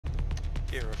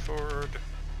Hereford.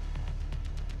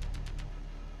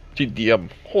 TDM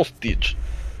hostage.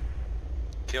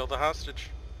 Kill the hostage.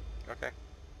 Okay.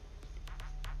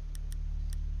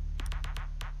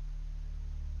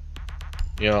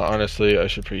 Yeah, honestly, I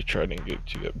should be trying to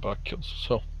get bot kills.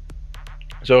 So,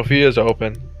 Sophie is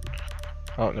open.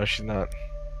 Oh no, she's not.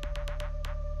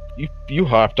 You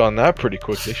hopped on that pretty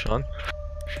quickly, Sean.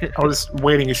 I was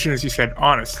waiting as soon as you said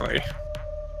honestly.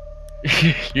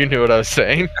 You knew what I was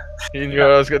saying. You knew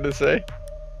what I was going to say.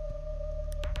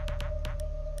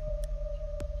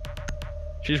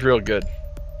 She's real good,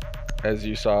 as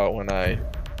you saw when I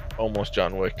almost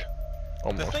John Wicked.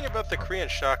 Almost. The thing about the Korean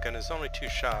shotgun is only 2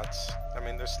 shots. I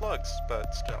mean, they're slugs,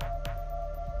 but still.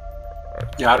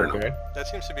 Yeah, I don't know. That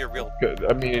seems to be a real Good.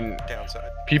 I mean,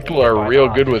 downside. people are real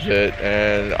good with it,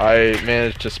 and I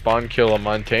managed to spawn kill a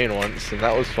Montaigne once, and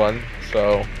that was fun.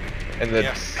 So, and the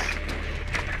Yes.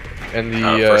 and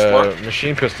the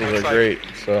machine pistols are great.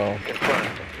 So, Confirmed.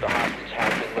 The hostage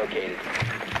has been located.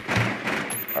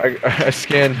 I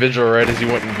scanned Vigil right as he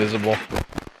went invisible.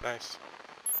 Nice.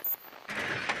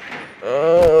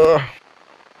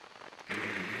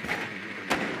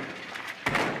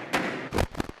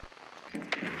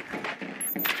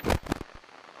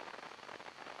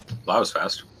 That was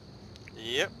fast.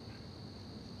 Yep.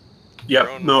 Yep.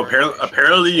 Drone No, coordination.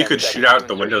 apparently you could shoot out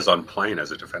the windows on plane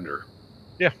as a defender.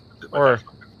 Yeah. Or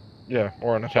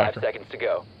an 5 attacker. seconds to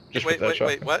go. Just Wait, with that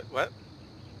wait, shotgun. wait, what?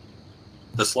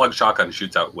 The slug shotgun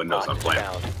shoots out windows on Hostage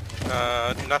plane.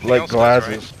 found. Nothing Like else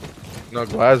glasses. does, right? No,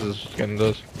 glasses skin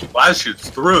does. Glass shoots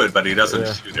through it, but he doesn't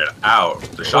Yeah. shoot it out.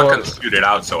 The shotgun shoot it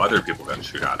out so other people can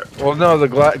shoot at it. Well, no, the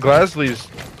glass leaves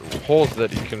holes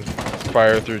that you can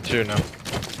fire through too now.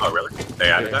 Oh, really? They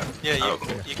added that? Yeah, Oh,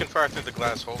 cool. you can fire through the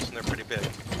glass holes and they're pretty big.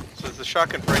 So does the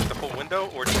shotgun break the whole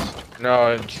window or just...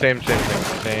 No, same thing.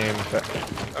 Same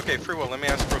thing. Okay, free will, let me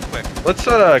ask real quick. Let's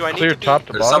Do I need clear to be- top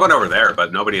to There's bottom. someone over there,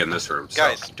 but nobody in this room. So.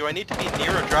 Guys, do I need to be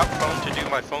near a drop phone to do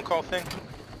my phone call thing?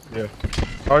 Yeah.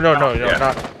 Oh no, Yeah.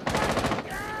 not.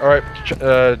 All right,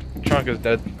 Chunk is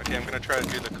dead. Okay, I'm gonna try to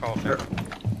do the call thing.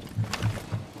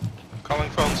 Calling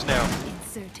phones now.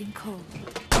 Inserting code.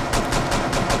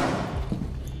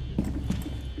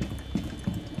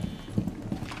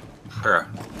 Here.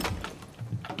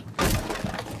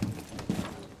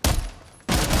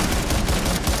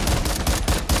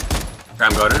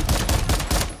 I'm going in.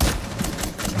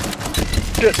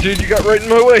 Shit, dude, you got right in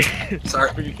my way.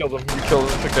 Sorry. You killed him. You killed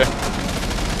him. It's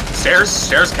okay.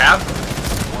 Stairs, cab.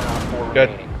 1 on 4 Good.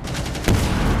 remaining.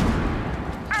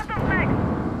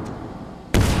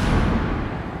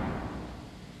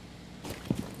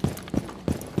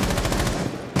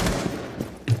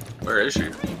 Where is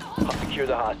she? Secure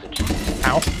the hostage.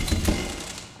 Ow.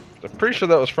 I'm pretty sure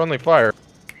that was friendly fire.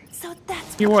 So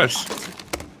that's He was.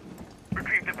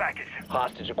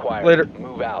 Hostage acquired. Later.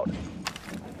 Move out.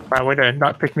 By way to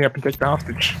not pick me up and take the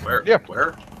hostage. Where? Yeah.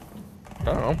 Where? I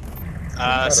don't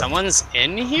know. Someone's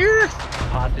in here?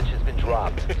 Hostage has been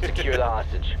dropped. Secure the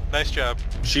hostage. Nice job.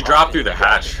 She dropped through the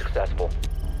hatch. Successful.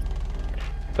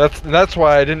 That's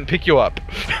why I didn't pick you up.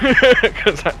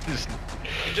 Because I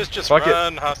Just Fuck it.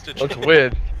 run, hostage. let's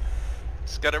win.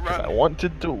 Just gotta I run.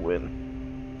 wanted to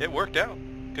win. It worked out.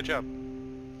 Good job.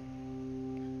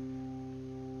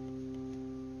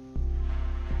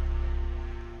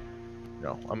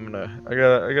 No, I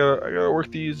gotta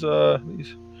work these. Gotta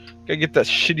get that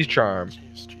shitty charm.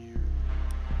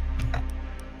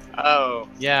 Oh,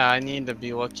 yeah, I need to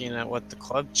be looking at what the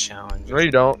club challenge No, is.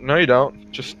 you don't. No, you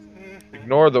don't. Just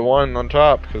ignore the one on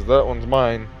top because that one's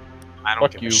mine. I don't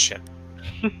fuck give you. a shit.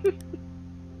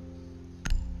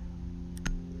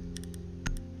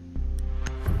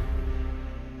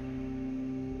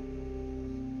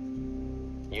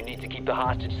 You need to keep the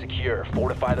hostage secure.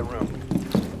 Fortify the room.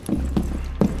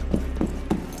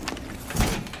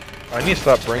 I need to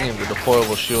stop bringing the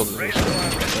deployable shield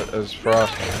as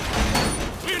frost.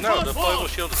 No, the deployable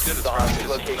shield is good as The far hostage as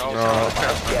location. no,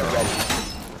 Get ready.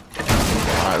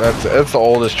 That's the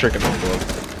oldest trick in the book.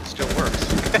 it still works.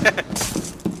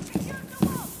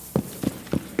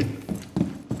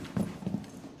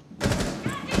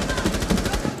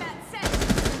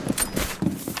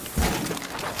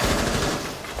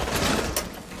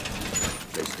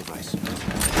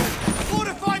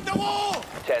 Fortified the wall!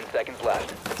 10 seconds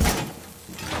left.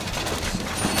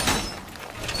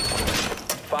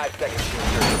 5 seconds to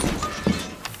insertion.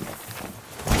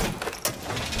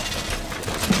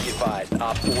 Be advised,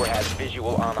 Op 4 has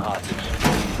visual on the hostage.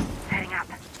 heading up.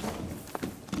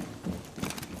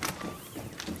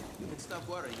 You can stop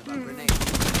worrying about grenades.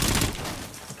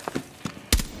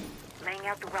 Laying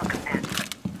out the welcome mat.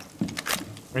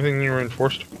 Anything you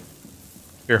reinforced?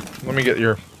 Here, let me get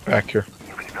your back here.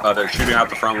 They're shooting out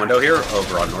the front window here,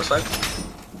 over on north side.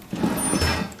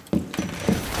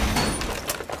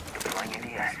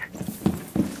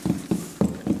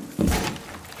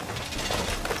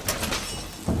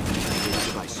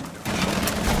 Device.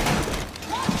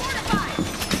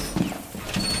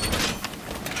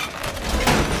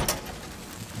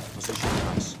 Position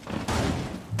device.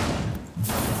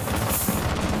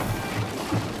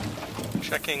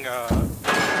 Checking garage.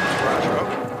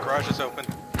 Oh, garage is open.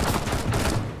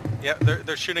 Yeah,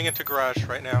 they're shooting into garage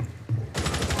right now.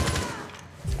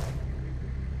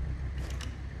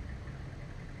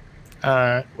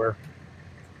 Where?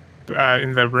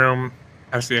 In the room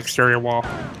as the exterior wall.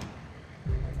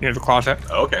 Near the closet.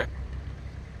 Oh, okay.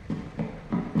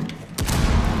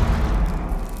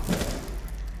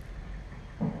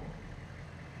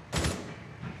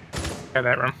 Yeah,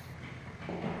 that room.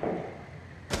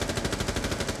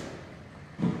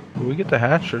 Did we get the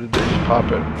hatch or did they just pop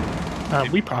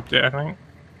it? We popped it, I think.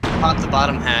 Popped the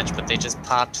bottom hatch, but they just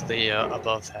popped the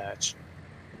above hatch.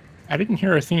 I didn't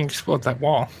hear a thing explode that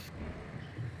wall.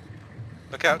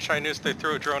 Look out, Chinese, they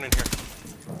threw a drone in here.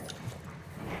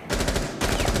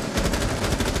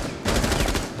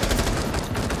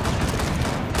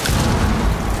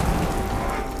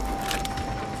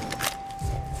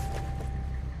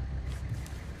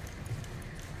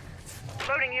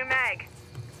 Loading new mag.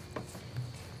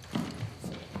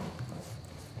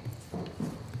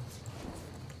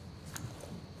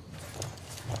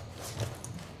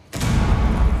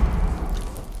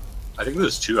 I think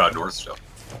there's 2 out north still.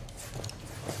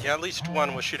 Yeah, at least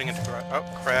one was shooting into garage.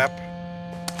 Oh, crap.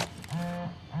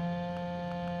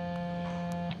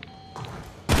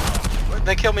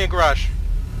 They killed me in garage.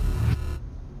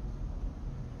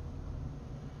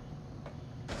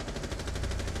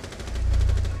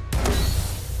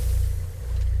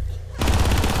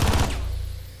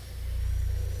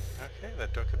 Okay,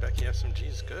 that Dokabeki SMG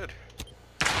is good.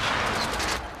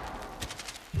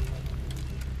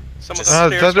 Someone's Just-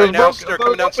 upstairs that right now. was They're broken.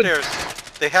 coming downstairs.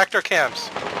 They hacked our cams.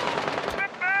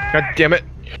 God damn it.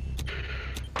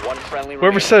 One friendly Whoever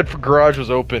remaining. said garage was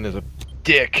open is a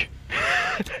dick.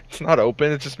 It's not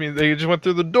open, it just means they just went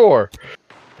through the door.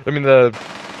 I mean the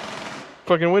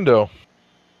fucking window.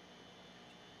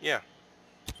 Yeah.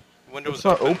 Window It's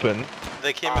was not open.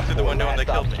 They came in through the window and they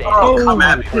killed me. Oh, come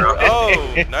at me, bro.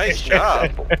 Oh, nice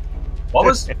job. What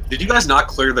was... Did you guys not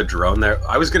clear the drone there?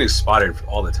 I was getting spotted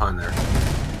all the time there.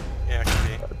 Yeah,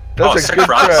 could be. That's a sick good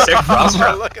frost, trap. sick frost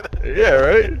trap. Look at that. Yeah,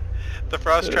 right? The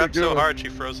frost Yeah, trapped good so one. hard she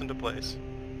froze into place.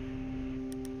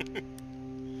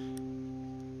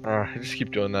 I just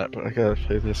keep doing that, but I gotta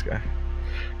play this guy.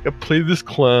 Gotta play this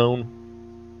clown.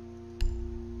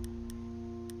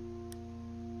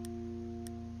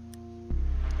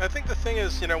 I think the thing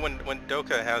is, you know, when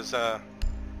Doka has a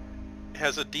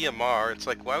DMR, it's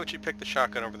like, why would you pick the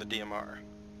shotgun over the DMR?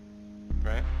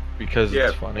 Right? Because Yeah,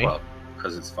 it's funny. well,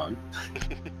 because it's fun.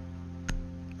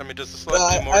 I mean, does the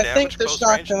select do more I damage think the close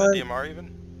range than the shotgun- DMR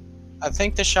even? I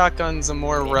think the shotgun's a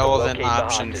more Need to relevant locate the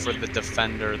option hostage. for the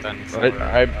defender than for.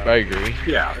 I agree.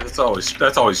 Yeah, that's always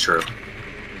true.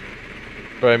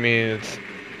 But I mean, it's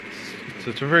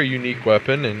a very unique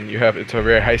weapon, and it's a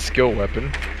very high skill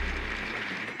weapon.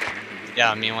 Yeah,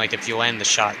 I mean, like if you land the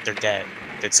shot, they're dead.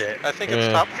 That's it. I think it's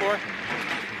Yeah. top floor.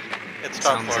 It's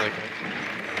top Sounds floor. like it.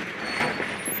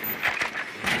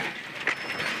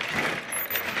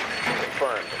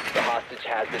 Confirmed. The hostage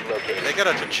has been located. They got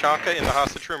a Tachanka in the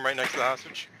hostage room right next to the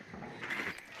hostage.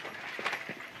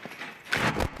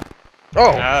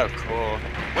 Oh! Oh, cool.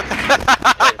 10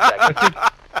 seconds.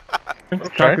 I think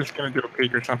Okay. Chuck is gonna do a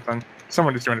peek or something.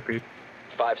 Someone is doing a peek.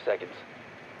 5 seconds.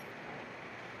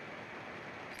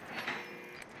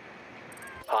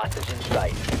 Hostage in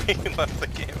sight. He left the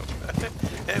game.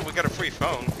 Hey, we got a free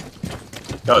phone.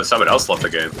 No, someone else left the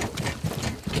game.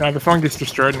 The phone gets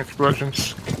destroyed in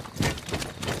explosions.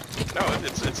 No,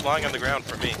 it's lying on the ground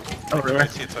for me. Oh, really? I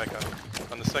see it's like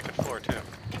on the second floor too.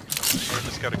 So we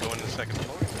just gotta go into the second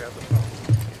floor and grab the phone.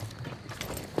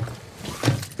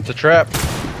 It's a trap.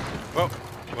 Whoa,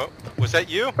 whoa, was that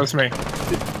you? That was me.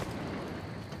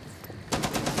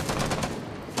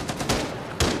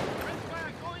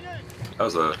 That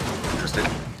was interesting.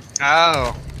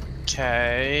 Oh.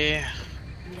 Okay.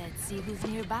 Let's see who's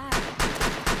nearby.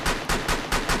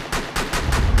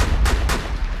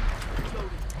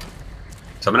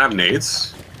 Someone have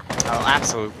nades? Oh,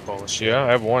 absolute bullshit. Yeah, I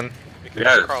have one. We can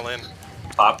Yeah. just crawl in.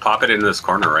 Pop it into this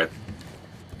corner, right?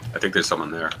 I think there's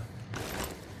someone there.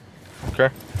 Okay.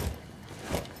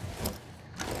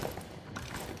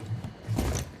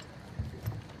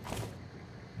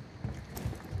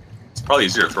 It's probably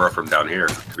easier to throw it from down here,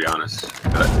 to be honest.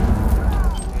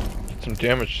 Did some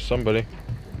damage to somebody.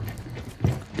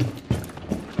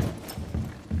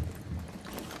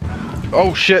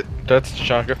 Oh shit! That's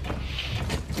Tachanka.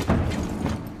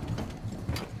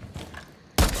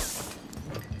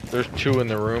 There's two in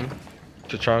the room.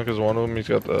 Tachanka's one of them. He's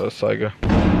got the Saiga.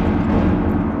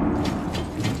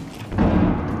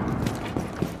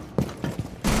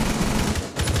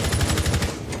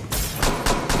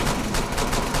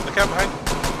 Look out behind.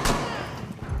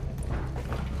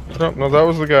 No, that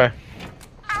was the guy.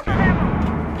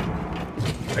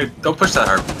 Hey, don't push that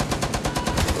hard.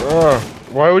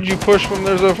 Why would you push when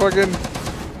there's a fucking...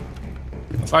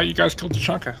 I thought you guys killed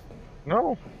Tachanka.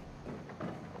 No.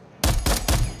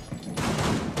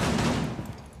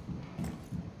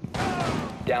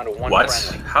 Down to one What?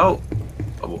 friendly. How?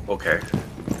 Oh, okay.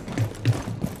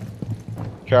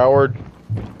 Coward.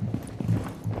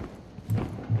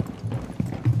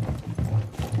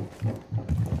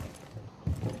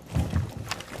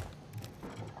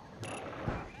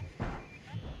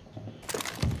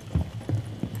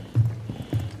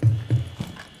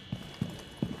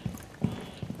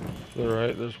 To the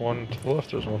right, there's one. To the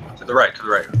left, there's one. To the right, to the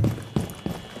right.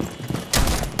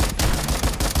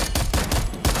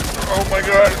 Oh my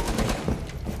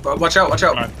god! Watch out, watch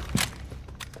out.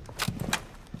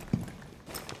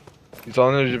 He's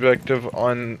on the objective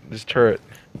on this turret.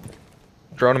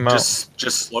 Drone him out.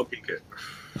 Just slow peek it.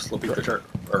 Slow peek the turret.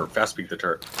 Or fast peek the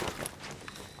turret.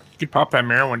 You could pop that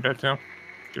mirror window too.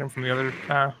 Get him from the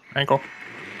other angle.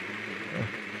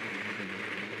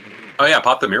 Oh yeah,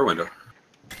 pop the mirror window.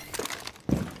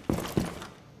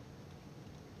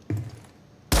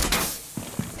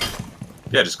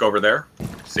 Yeah, just go over there.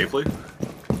 Safely.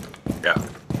 Yeah.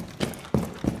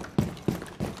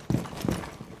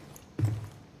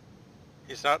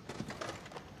 He's not.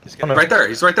 He's Oh, getting no. Right there,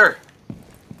 he's right there.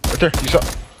 Right there, you saw.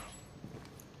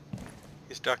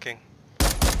 He's ducking.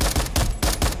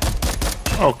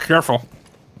 Oh, careful.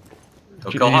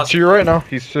 Don't kill He's Hostage. to your right now.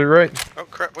 He's to your right. Oh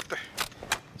crap! What the?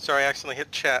 Sorry, I accidentally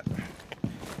hit chat.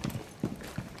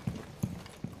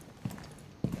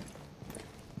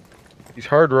 He's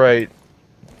hard right.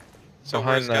 So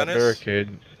Behind where's that gun is?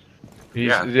 barricade. He's,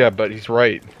 Yeah. yeah, but he's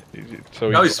right. So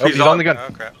No, he's he's on on. the gun. Oh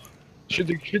crap! Shoot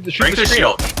the Break the screen.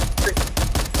 shield.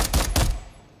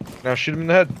 Now shoot him in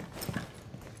the head.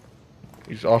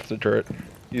 He's off the turret.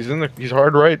 He's in the. He's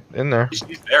hard right in there. He's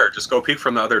there. Just go peek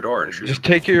from the other door and shoot. Just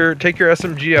take your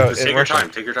SMG out Just and take your rush him. time.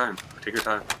 Take your time. Take your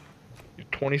time.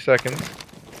 20 seconds.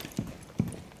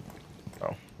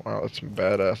 Oh wow, that's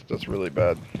badass. That's really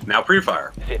bad. Now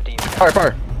pre-fire. 15. Fire,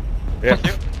 fire. Yeah. Thank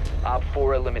you. Op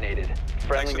 4 eliminated.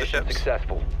 Friendly for the mission tips.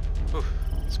 successful. Oof,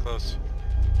 it's close.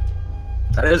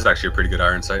 That is actually a pretty good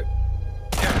iron sight.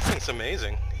 Yeah, this thing's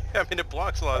amazing. I mean, it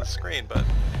blocks a lot of the screen, but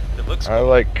it looks I cool.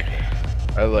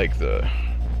 like the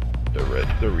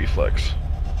reflex.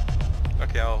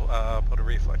 Okay, I'll put a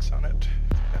reflex on it.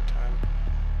 That time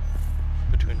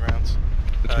between rounds.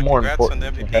 It's more congrats important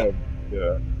on the to MVP. have.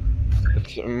 Yeah.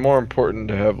 It's more important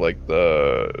to have like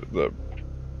the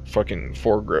fucking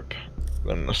foregrip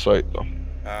than the sight though.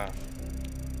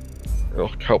 It'll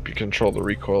help you control the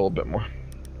recoil a bit more.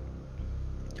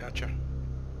 Gotcha.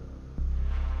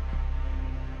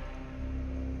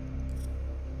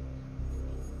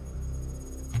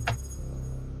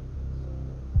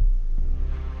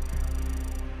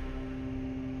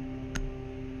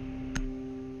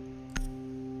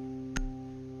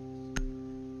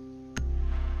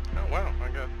 Oh wow, I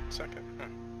got second. Huh.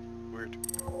 Weird.